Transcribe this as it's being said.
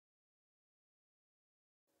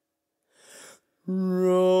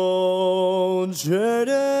Roll,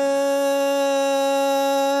 Jordan,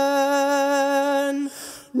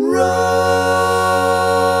 roll,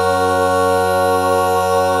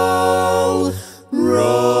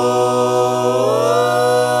 roll,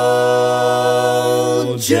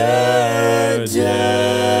 Jordan,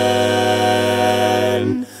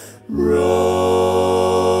 roll.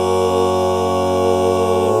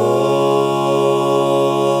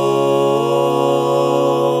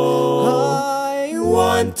 I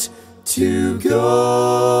want to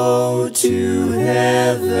go to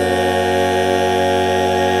heaven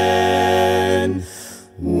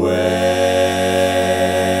when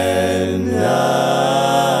I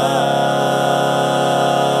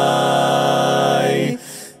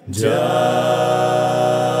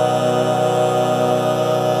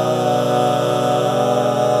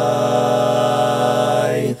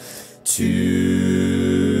die, to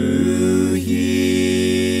hear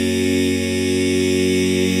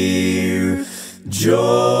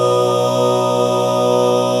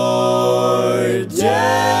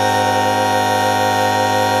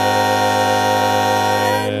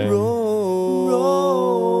Jordan roll.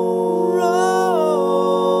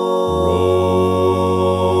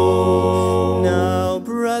 Now,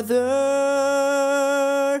 brother,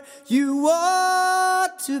 you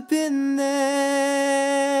ought to have been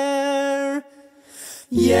there.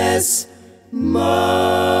 Yes, my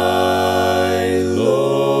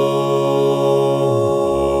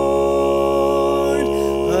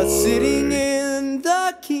Lord, sitting in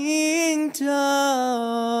the kingdom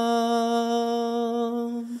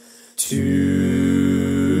to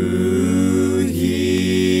hear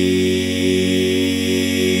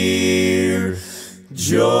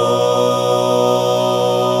Jordan.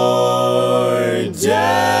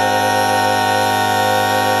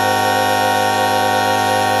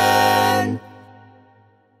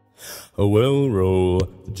 Well, roll,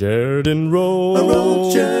 Jordan, roll.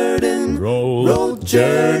 Roll, Jordan. Roll,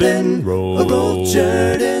 Jordan. Roll,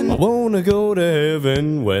 Jordan. I wanna go to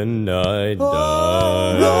heaven when I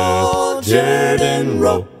die. Roll, Jordan,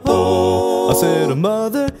 roll. I said,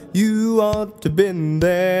 mother, you ought to been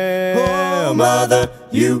there. Oh, mother,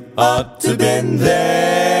 you ought to been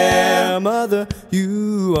there. Mother,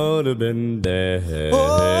 you ought to been there.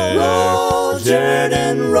 Oh, roll,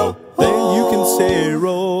 Jordan, roll. Then you can say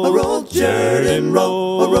roll, roll, Jordan,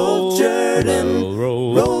 roll, roll, Jordan,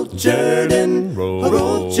 roll, Jordan,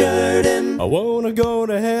 roll, Jordan. I wanna go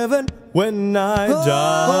to heaven when I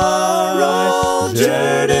die. Roll,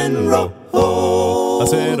 Jordan, roll. I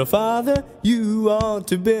said, oh, Father, you ought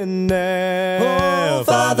to been there. Oh,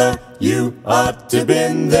 Father, you ought to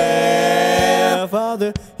been there.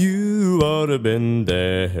 Father, you ought to been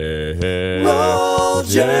there. Roll,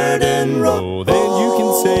 Jordan, roll. Then you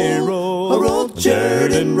can say roll, roll,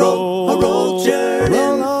 Jordan, roll, roll, Jordan,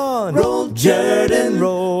 roll on, roll, Jordan,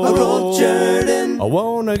 roll, Jordan. I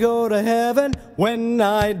wanna go to heaven when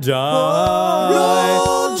I die.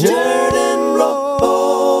 Roll, Jordan, roll.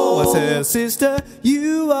 I said, sister,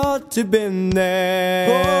 you ought to been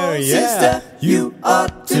there. Oh, sister, you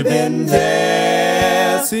ought to been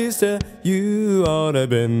there. Sister, you ought to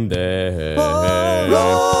been there. Oh,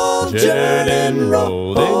 roll, Jordan,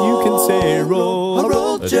 roll. Then you can say roll,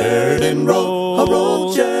 roll, Jordan, roll,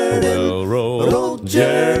 roll, Jordan, roll,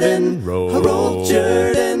 Jordan, roll,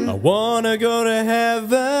 Jordan. I wanna go to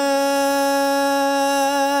heaven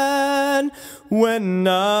when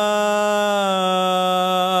I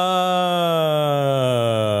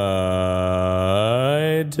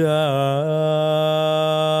die.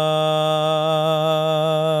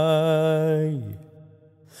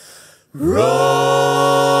 Roll,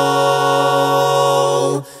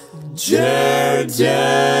 Jordan,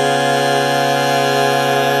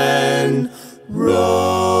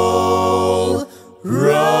 roll,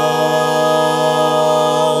 roll,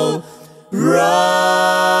 roll.